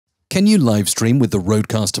Can you live stream with the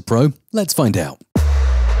Rodecaster Pro? Let's find out.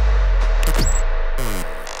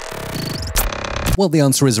 Well, the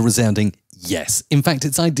answer is a resounding yes. In fact,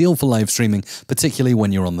 it's ideal for live streaming, particularly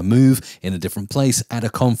when you're on the move, in a different place, at a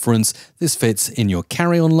conference. This fits in your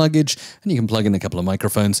carry-on luggage, and you can plug in a couple of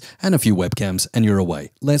microphones and a few webcams, and you're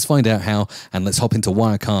away. Let's find out how, and let's hop into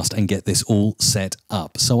Wirecast and get this all set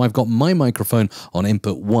up. So I've got my microphone on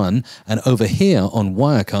input 1, and over here on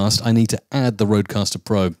Wirecast, I need to add the Rodecaster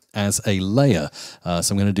Pro as a layer. So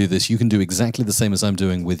I'm going to do this. You can do exactly the same as I'm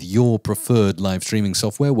doing with your preferred live streaming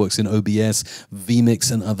software. Works in OBS,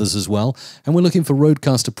 vMix, and others as well. And we're looking for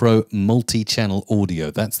Rodecaster Pro multi-channel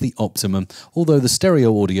audio. That's the optimum, although the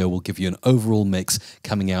stereo audio will give you an overall mix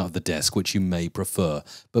coming out of the desk, which you may prefer.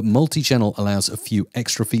 But multi-channel allows a few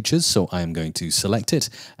extra features, so I am going to select it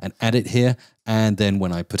and add it here. And then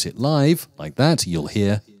when I put it live, like that, you'll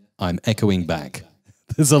hear I'm echoing back.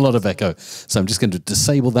 There's a lot of echo, so I'm just going to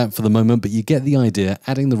disable that for the moment, but you get the idea.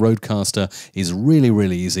 Adding the Rodecaster is really,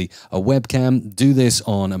 really easy. A webcam, do this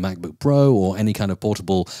on a MacBook Pro or any kind of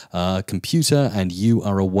portable computer, and you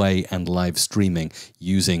are away and live streaming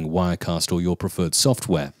using Wirecast or your preferred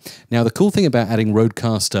software. Now, the cool thing about adding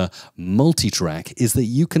Rodecaster multi-track is that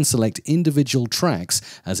you can select individual tracks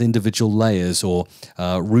as individual layers or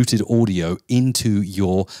routed audio into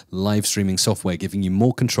your live streaming software, giving you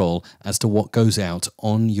more control as to what goes out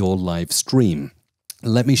on your live stream.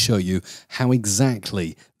 Let me show you how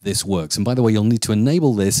exactly this works. And by the way, you'll need to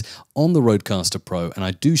enable this on the Rodecaster Pro, and I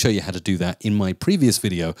do show you how to do that in my previous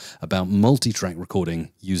video about multi-track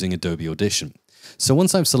recording using Adobe Audition. So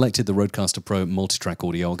once I've selected the Rodecaster Pro multi-track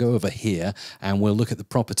audio, I'll go over here and we'll look at the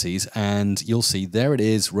properties, and you'll see there it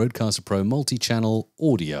is, Rodecaster Pro multi-channel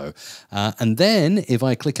audio. And then if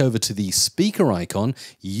I click over to the speaker icon,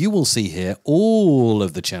 you will see here all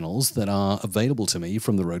of the channels that are available to me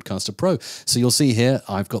from the Rodecaster Pro. So you'll see here,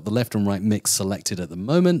 I've got the left and right mix selected at the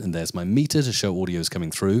moment, and there's my meter to show audio is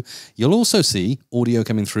coming through. You'll also see audio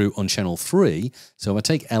coming through on channel 3. So if I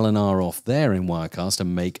take LNR off there in Wirecast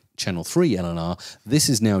and make channel 3 LNR, this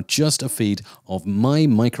is now just a feed of my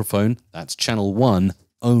microphone, that's channel 1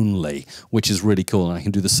 only, which is really cool. And I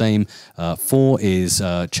can do the same. 4 is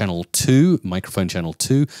channel 2, microphone channel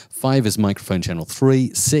 2, 5 is microphone channel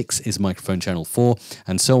 3, 6 is microphone channel 4,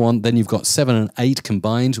 and so on. Then you've got 7 and 8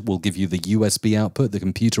 combined will give you the USB output, the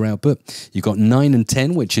computer output. You've got 9 and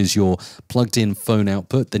 10, which is your plugged-in phone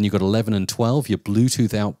output. Then you've got 11 and 12, your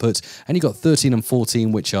Bluetooth output, and you've got 13 and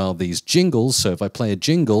 14, which are these jingles. So if I play a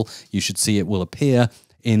jingle, you should see it will appear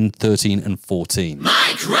in 13 and 14.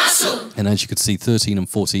 Mike Russell! And as you could see, 13 and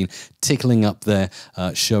 14 tickling up there,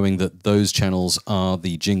 showing that those channels are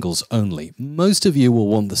the jingles only. Most of you will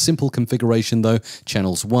want the simple configuration though,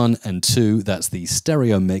 channels 1 and 2, that's the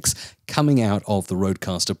stereo mix coming out of the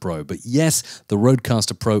Rodecaster Pro. But yes, the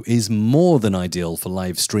Rodecaster Pro is more than ideal for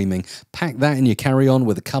live streaming. Pack that in your carry-on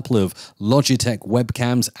with a couple of Logitech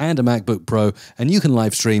webcams and a MacBook Pro, and you can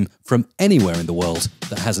live stream from anywhere in the world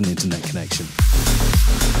that has an internet connection.